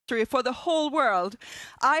history for the whole world.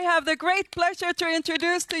 I have the great pleasure to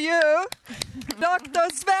introduce to you Dr.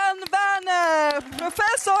 Sven Werner,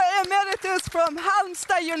 Professor Emeritus from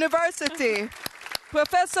Halmstad University.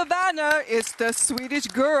 Professor Werner is the Swedish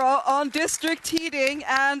guru on district heating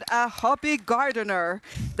and a hobby gardener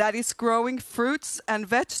that is growing fruits and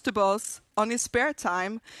vegetables on his spare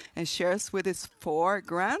time and shares with his 4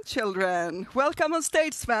 grandchildren. Welcome on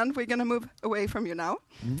stage, Sven. We're going to move away from you now.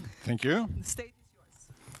 Thank you. The stage is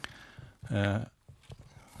yours.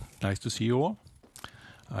 Nice to see you all.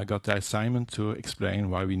 I got the assignment to explain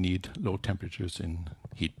why we need low temperatures in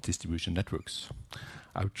heat distribution networks.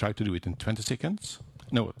 I'll try to do it in 20 seconds.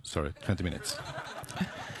 No, sorry, 20 minutes.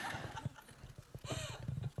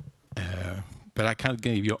 But I can't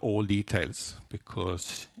give you all details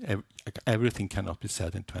because everything cannot be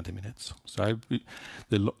said in 20 minutes. So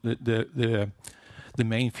the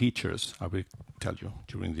main features I will tell you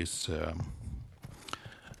during this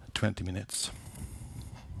 20 minutes.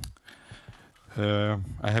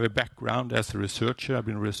 I have a background as a researcher. I've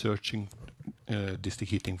been researching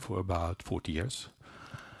district heating for about 40 years.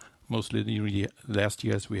 Mostly in the last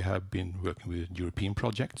years we have been working with European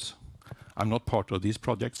projects. I'm not part of these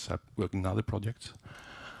projects. I work in other projects.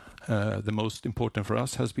 The most important for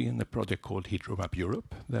us has been a project called Heat Roadmap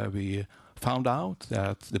Europe, where we found out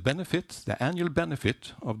that the annual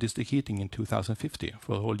benefit of district heating in 2050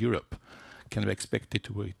 for the whole Europe can be expected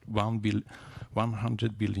to be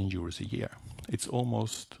 100 billion euros a year. It's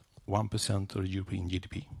almost 1% of European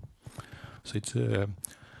GDP. So it's a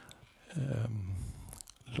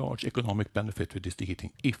large economic benefit with district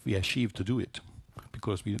heating if we achieve to do it,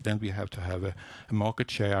 because then we have to have a market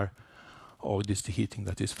share of district heating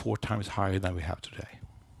that is 4 times higher than we have today.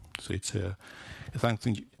 So it's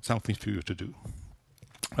something for you to do.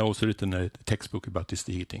 I also written a textbook about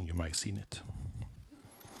district heating. You might have seen it.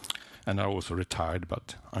 And I also retired,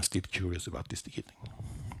 but I'm still curious about district heating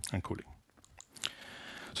and cooling.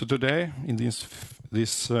 So today, in this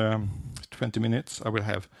 20 minutes, I will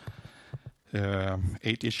have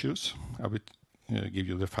 8 issues. I will give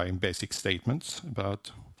you the 5 basic statements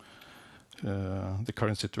about the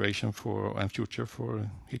current situation and future for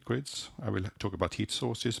heat grids. I will talk about heat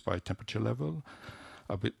sources by temperature level.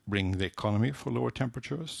 I will bring the economy for lower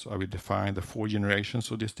temperatures. I will define the 4 generations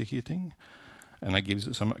of district heating. And I give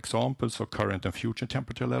you some examples of current and future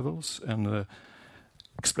temperature levels and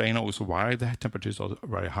explain also why the temperatures are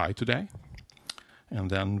very high today. And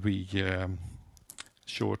then we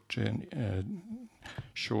short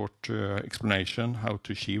explanation how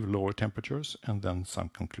to achieve lower temperatures, and then some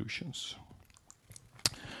conclusions.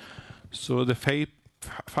 So the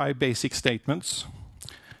 5 basic statements,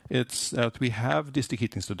 it's that we have district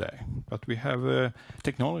heatings today, but we have a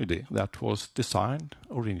technology that was designed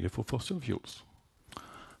originally for fossil fuels.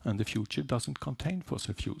 And the future doesn't contain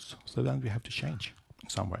fossil fuels, so then we have to change in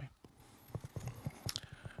some way.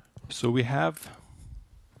 So we have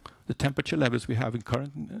the temperature levels we have in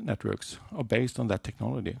current networks are based on that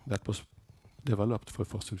technology that was developed for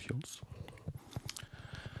fossil fuels.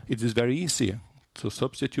 It is very easy to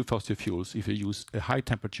substitute fossil fuels if you use high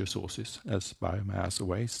temperature sources as biomass or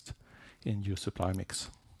waste in your supply mix.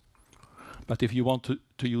 But if you want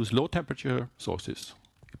to use low temperature sources,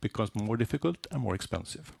 it becomes more difficult and more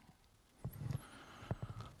expensive.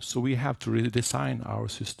 So we have to redesign our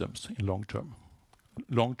systems in long term.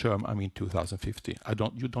 Long term, I mean 2050.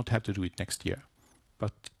 You don't have to do it next year,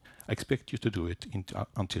 but I expect you to do it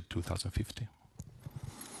until 2050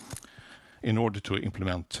 in order to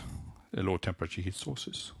implement low temperature heat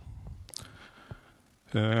sources.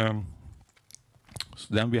 So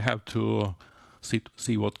then we have to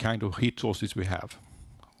see what kind of heat sources we have,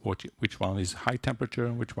 which one is high temperature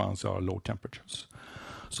and which ones are low temperatures.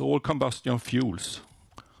 So all combustion fuels,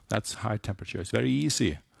 that's high temperature. It's very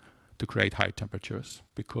easy to create high temperatures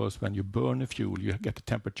because when you burn a fuel, you get the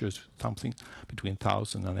temperatures something between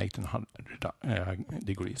 1,000 and 1,800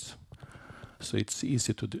 degrees. So it's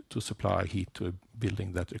easy to supply heat to a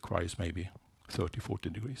building that requires maybe 30, 40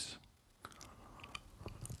 degrees.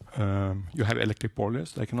 You have electric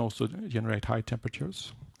boilers that can also generate high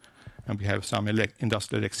temperatures. And we have some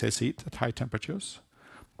industrial excess heat at high temperatures.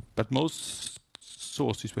 But most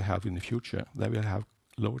sources we have in the future, they will have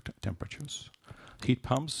lower temperatures. Heat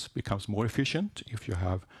pumps becomes more efficient if you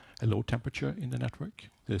have a low temperature in the network.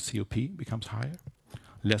 The COP becomes higher.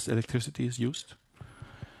 Less electricity is used.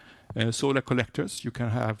 Solar collectors, you can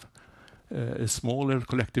have a smaller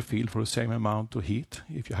collective field for the same amount of heat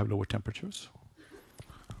if you have lower temperatures.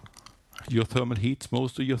 Your thermal heat,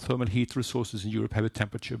 most of your thermal heat resources in Europe have a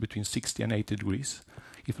temperature between 60 and 80 degrees.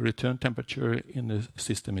 If the return temperature in the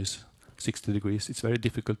system is 60 degrees, it's very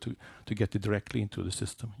difficult to get it directly into the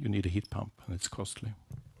system. You need a heat pump, and it's costly.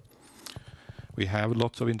 We have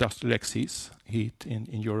lots of industrial excess heat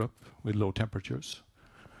in Europe with low temperatures.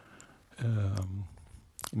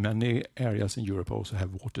 Many areas in Europe also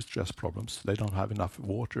have water stress problems. They don't have enough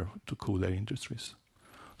water to cool their industries.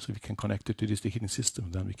 So if we can connect it to this heating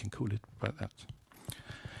system, then we can cool it by that.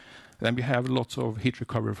 Then we have lots of heat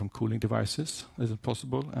recovery from cooling devices that is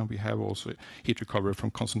possible, and we have also heat recovery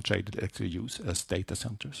from concentrated electric use as data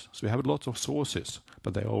centers. So we have lots of sources,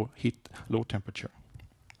 but they all heat low temperature.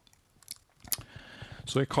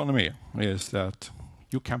 So economy is that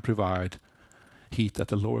you can provide heat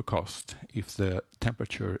at a lower cost if the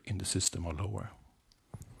temperature in the system are lower.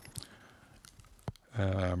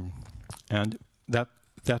 And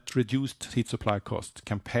that reduced heat supply cost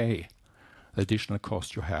can pay the additional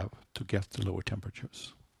cost you have to get the lower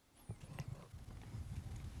temperatures.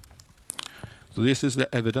 So this is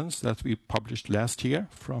the evidence that we published last year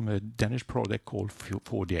from a Danish project called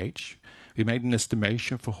 4DH. We made an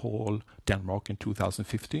estimation for whole Denmark in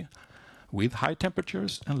 2050 with high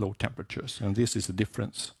temperatures and low temperatures, and this is the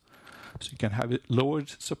difference. So you can have a lowered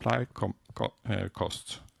supply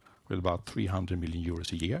costs with about 300 million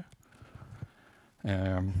euros a year.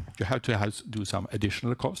 You have to do some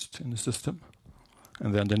additional cost in the system,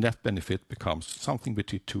 and then the net benefit becomes something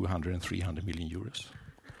between 200 and 300 million euros.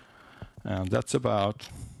 And that's about,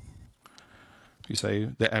 we say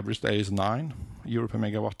the average day is 9 euro per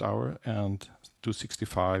megawatt hour, and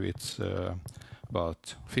 265 it's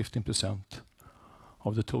about 15%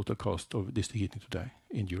 of the total cost of district heating today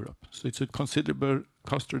in Europe. So it's a considerable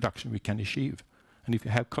cost reduction we can achieve. And if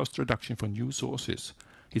you have cost reduction for new sources,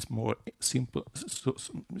 it's more simple,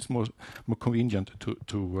 it's more convenient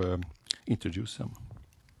to introduce them.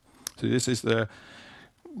 So this is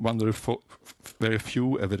one of the very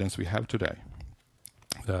few evidence we have today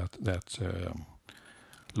that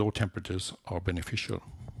low temperatures are beneficial.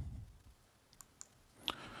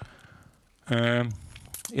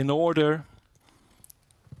 In order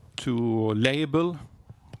to label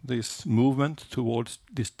this movement towards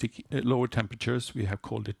this lower temperatures, we have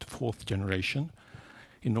called it fourth generation,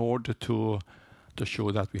 in order to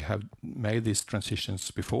show that we have made these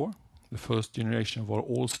transitions before. The first generation were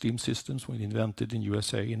all steam systems were invented in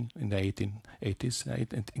USA in the 1880s,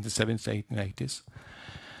 in the 70s, 1880s.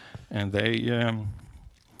 And they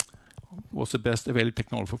was the best available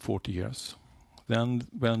technology for 40 years. Then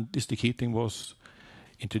when district heating was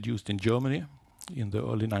introduced in Germany in the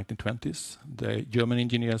early 1920s, the German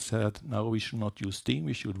engineers said, no, we should not use steam,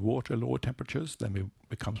 we should water lower temperatures, then it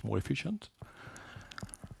becomes more efficient.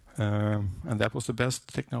 And that was the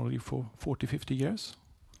best technology for 40, 50 years.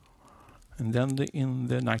 And then in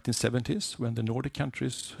the 1970s, when the Nordic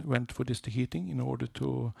countries went for district heating in order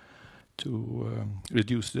to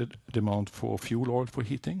reduce the demand for fuel oil for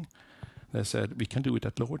heating, they said we can do it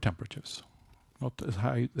at lower temperatures, not as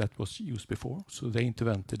high that was used before. So they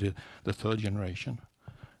invented the third generation.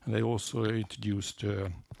 And they also introduced,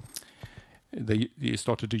 they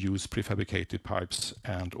started to use prefabricated pipes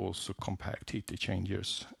and also compact heat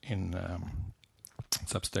exchangers in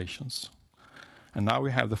substations. And now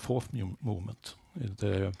we have the fourth movement.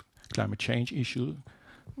 The climate change issue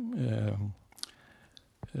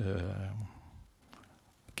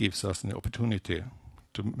gives us an opportunity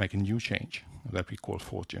to make a new change that we call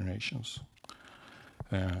fourth generations.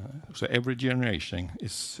 So every generation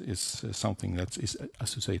is something that is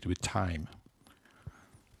associated with time.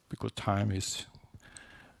 Because time is,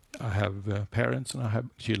 I have parents and I have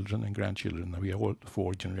children and grandchildren, and we are all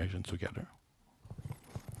four generations together.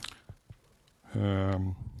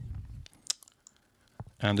 And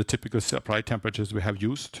the typical supply temperatures we have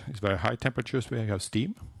used is very high temperatures where you have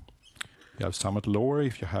steam. You have somewhat lower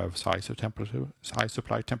if you have high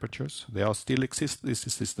supply temperatures. There are still exist these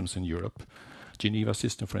systems in Europe. Geneva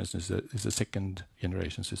system, for instance, is a second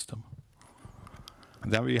generation system.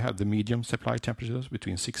 And then we have the medium supply temperatures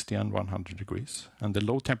between 60 and 100 degrees. And the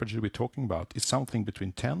low temperature we're talking about is something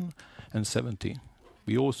between 10 and 70.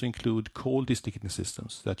 We also include cold district heating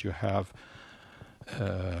systems that you have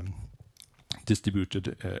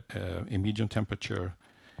distributed a medium temperature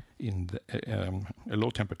in a low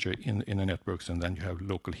temperature in the networks, and then you have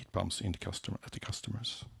local heat pumps in at the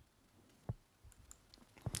customers.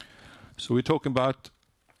 So we're talking about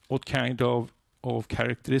what kind of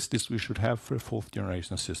characteristics we should have for a fourth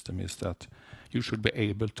generation system is that you should be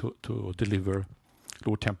able to deliver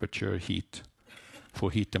low temperature heat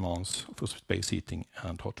for heat demands for space heating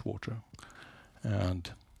and hot water.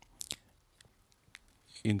 And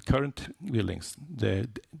in current buildings, the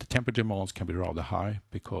temperature demands can be rather high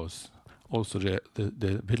because also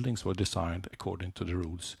the buildings were designed according to the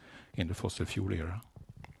rules in the fossil fuel era.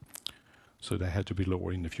 So they had to be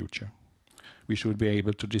lower in the future. We should be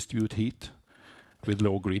able to distribute heat with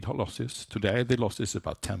low grid losses. Today, the loss is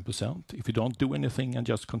about 10%. If you don't do anything and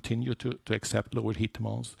just continue to accept lower heat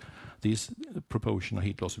demands, this proportion of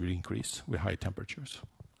heat loss will increase with high temperatures.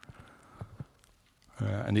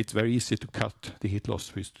 And it's very easy to cut the heat loss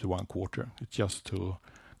to 1/4. It's just to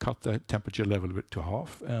cut the temperature level to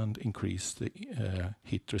half and increase the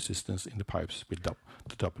heat resistance in the pipes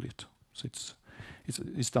to double it. So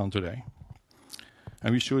it's done today.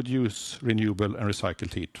 And we should use renewable and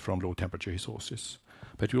recycled heat from low temperature sources.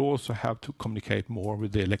 But we also have to communicate more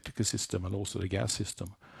with the electrical system and also the gas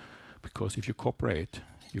system. Because if you cooperate,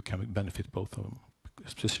 you can benefit both of them.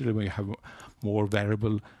 Especially when you have more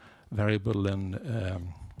variable and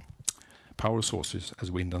power sources as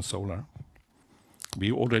wind and solar.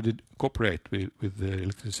 We already cooperate with the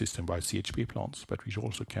electrical system by CHP plants, but we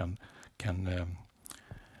also can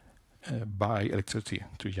buy electricity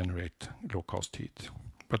to generate low-cost heat.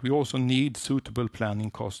 But we also need suitable planning,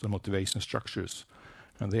 cost, and motivation structures.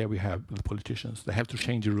 And there we have the politicians. They have to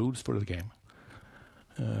change the rules for the game.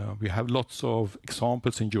 We have lots of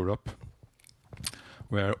examples in Europe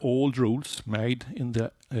where old rules made in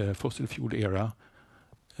the fossil fuel era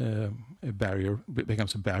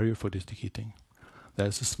becomes a barrier for district heating.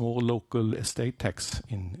 There's a small local estate tax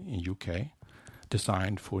in UK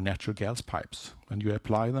designed for natural gas pipes. When you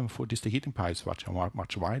apply them for district heating pipes, which are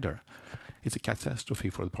much wider, it's a catastrophe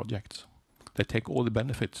for the projects. They take all the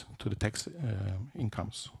benefits to the tax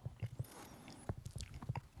incomes.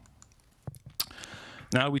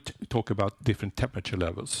 Now we talk about different temperature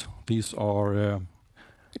levels. These are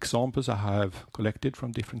examples I have collected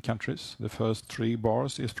from different countries. The first 3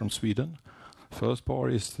 bars is from Sweden. First bar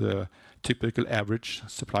is the typical average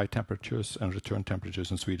supply temperatures and return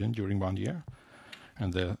temperatures in Sweden during 1 year.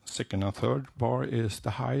 And the second and third bar is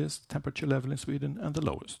the highest temperature level in Sweden and the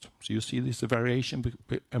lowest. So you see this variation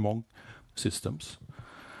among systems.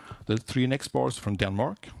 The 3 next bars from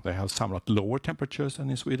Denmark, they have somewhat lower temperatures than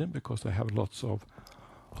in Sweden because they have lots of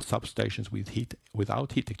substations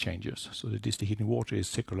without heat exchangers. So the district heating water is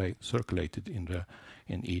circulated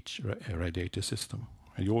in each radiator system.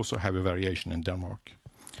 And you also have a variation in Denmark.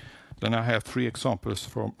 Then I have 3 examples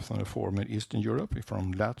from the 4 in Eastern Europe,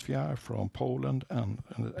 from Latvia, from Poland, and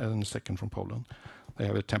the second from Poland. They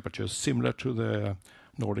have a temperature similar to the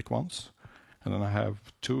Nordic ones. And then I have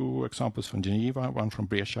 2 examples from Geneva, one from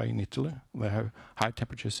Brescia in Italy. They have high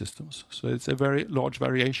temperature systems. So it's a very large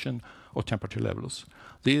variation of temperature levels.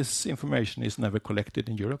 This information is never collected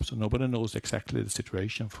in Europe, so nobody knows exactly the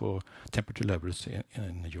situation for temperature levels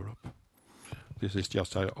in Europe. This is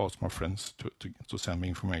just, I asked my friends to send me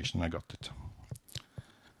information, I got it.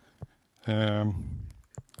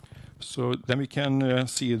 So then we can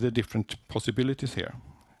see the different possibilities here.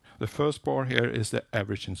 The first bar here is the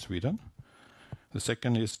average in Sweden. The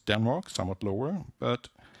second is Denmark, somewhat lower, but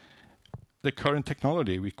the current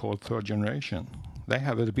technology we call third generation, they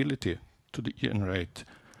have the ability to generate,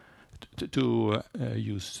 to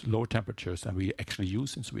use lower temperatures than we actually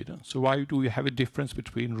use in Sweden. So why do we have a difference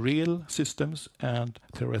between real systems and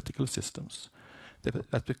theoretical systems?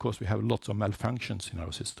 That's because we have lots of malfunctions in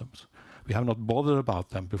our systems. We have not bothered about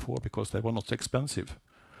them before because they were not so expensive.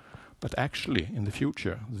 But actually, in the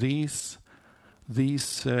future, these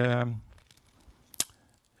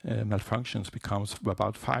malfunctions becomes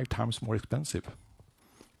about 5 times more expensive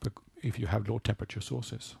if you have low temperature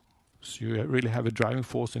sources. So you really have a driving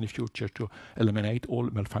force in the future to eliminate all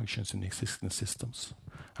malfunctions in existing systems.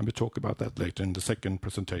 And we'll talk about that later in the second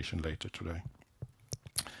presentation later today.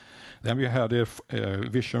 Then we had a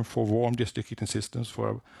vision for warm district heating systems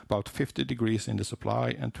for about 50 degrees in the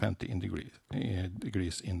supply and 20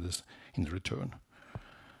 degrees in the return.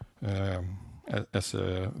 As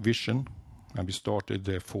a vision, and we started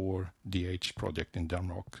the 4DH project in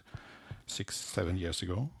Denmark 6-7 years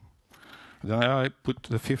ago. Then I put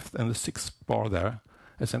the 5th and the 6th bar there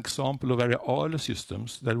as an example of very early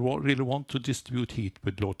systems that really want to distribute heat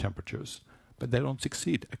with low temperatures, but they don't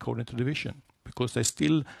succeed according to the vision because they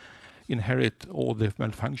still inherit all the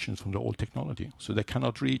malfunctions from the old technology, so they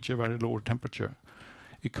cannot reach a very low temperature.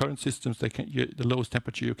 In current systems, the lowest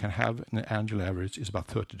temperature you can have in an annual average is about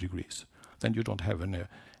 30 degrees. Then you don't have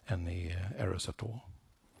any errors at all.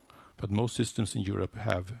 But most systems in Europe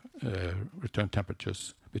have return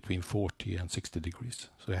temperatures between 40 and 60 degrees.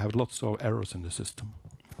 So they have lots of errors in the system.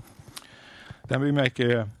 Then we make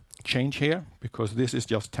a change here because this is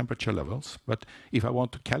just temperature levels. But if I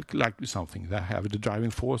want to calculate something, I have the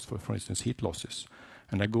driving force for instance, heat losses.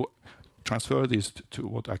 And I transfer this to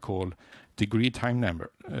what I call degree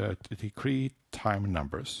time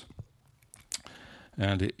numbers.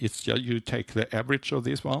 And it's just you take the average of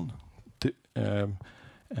this one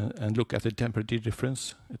and look at the temperature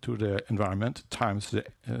difference to the environment times the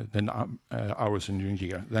hours in a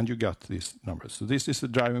year. Then you got these numbers. So this is the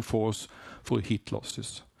driving force for heat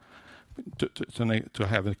losses to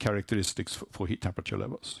have the characteristics for heat temperature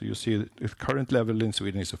levels. So you see that the current level in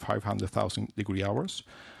Sweden is 500,000 degree hours,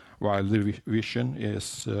 while the vision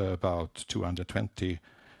is about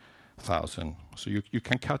 220,000. So you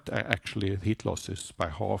can cut actually heat losses by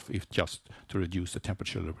half if just to reduce the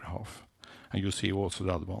temperature level by half. And you see also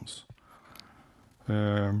the other ones.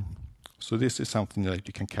 So this is something that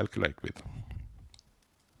you can calculate with.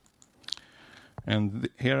 And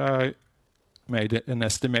here I made an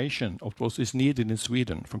estimation of what is needed in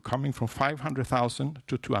Sweden from coming from 500,000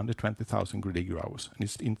 to 220,000 degree hours. And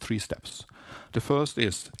it's in 3 steps. The first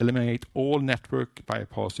is eliminate all network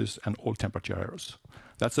bypasses and all temperature errors.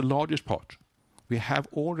 That's the largest part. We have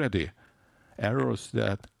already errors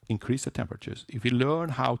that increase the temperatures. If we learn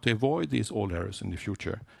how to avoid these all errors in the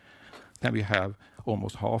future, then we have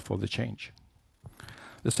almost half of the change.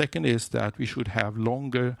 The second is that we should have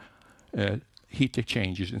longer heat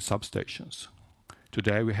exchanges in substations.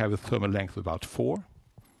 Today we have a thermal length of about 4,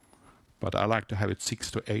 but I like to have it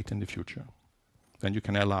 6 to 8 in the future. Then you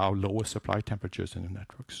can allow lower supply temperatures in the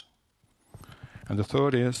networks. And the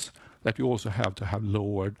third is that you also have to have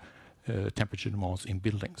lowered temperature demands in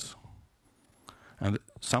buildings. And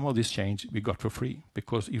some of this change we got for free,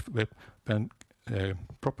 because when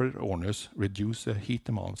property owners reduce the heat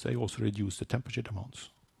demands, they also reduce the temperature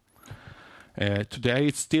demands. Today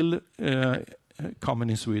it's still common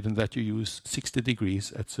in Sweden that you use 60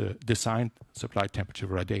 degrees as a design supply temperature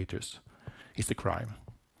for radiators. It's a crime.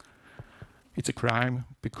 It's a crime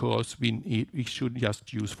because we should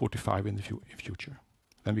just use 45 in the future.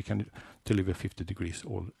 Then we can deliver 50 degrees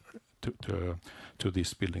all to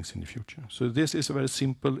these buildings in the future. So this is a very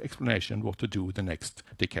simple explanation what to do the next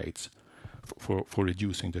decades for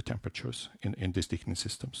reducing the temperatures in these heating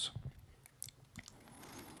systems.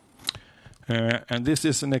 And this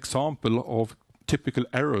is an example of typical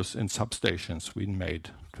errors in substations we made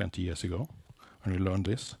 20 years ago when we learned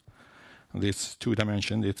this. And this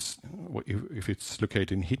 2-dimension, it's if it's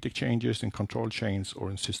located in heat exchangers, in control chains, or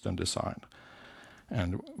in system design,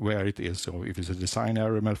 and where it is, or if it's a design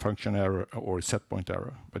error, malfunction error, or a set point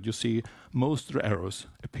error. But you see, most of the errors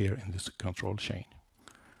appear in this control chain.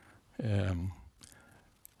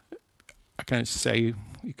 I can say,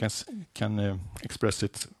 you can express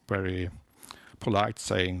it very polite,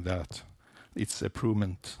 saying that it's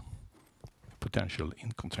improvement potential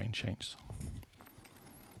in constraint chains.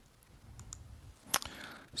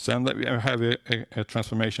 So then we have a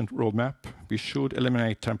transformation roadmap. We should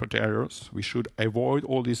eliminate temperature errors. We should avoid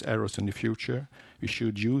all these errors in the future. We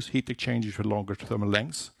should use heat exchangers for longer thermal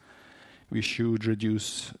lengths. We should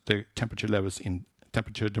reduce the temperature levels in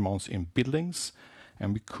temperature demands in buildings,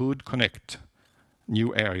 and we could connect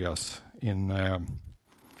new areas in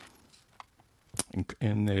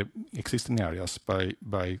existing areas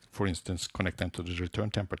by, for instance, connect them to the return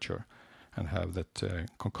temperature and have that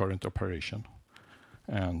concurrent operation.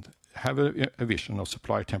 And have a vision of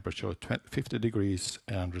supply temperature of 50 degrees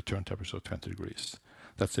and return temperature of 20 degrees.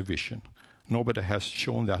 That's a vision. Nobody has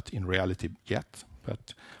shown that in reality yet,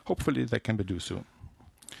 but hopefully they can be do soon.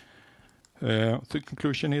 The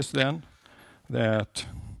conclusion is then that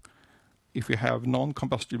if we have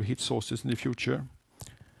non-combustible heat sources in the future,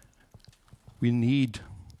 we need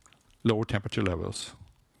lower temperature levels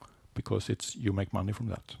because you make money from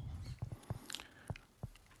that.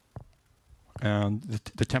 And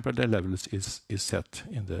the temperature levels is set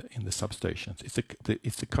in the substations.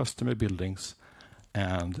 It's the customer buildings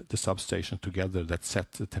and the substation together that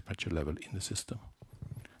set the temperature level in the system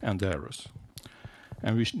and the errors.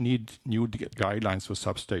 And we need new guidelines for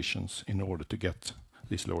substations in order to get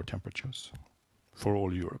these lower temperatures for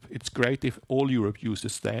all Europe. It's great if all Europe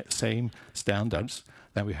uses the same standards,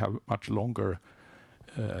 then we have much longer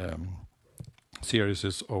series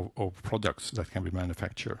of products that can be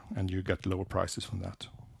manufactured, and you get lower prices from that.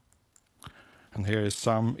 And here is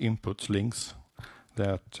some input links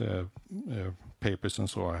that papers and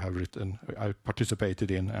so I participated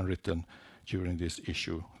in and written during this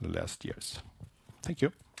issue the last years. Thank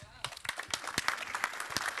you.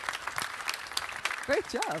 Great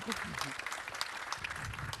job.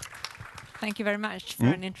 Thank you very much for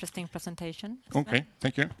an interesting presentation. Okay,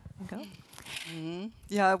 thank you. Go.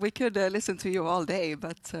 Yeah, we could listen to you all day,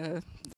 but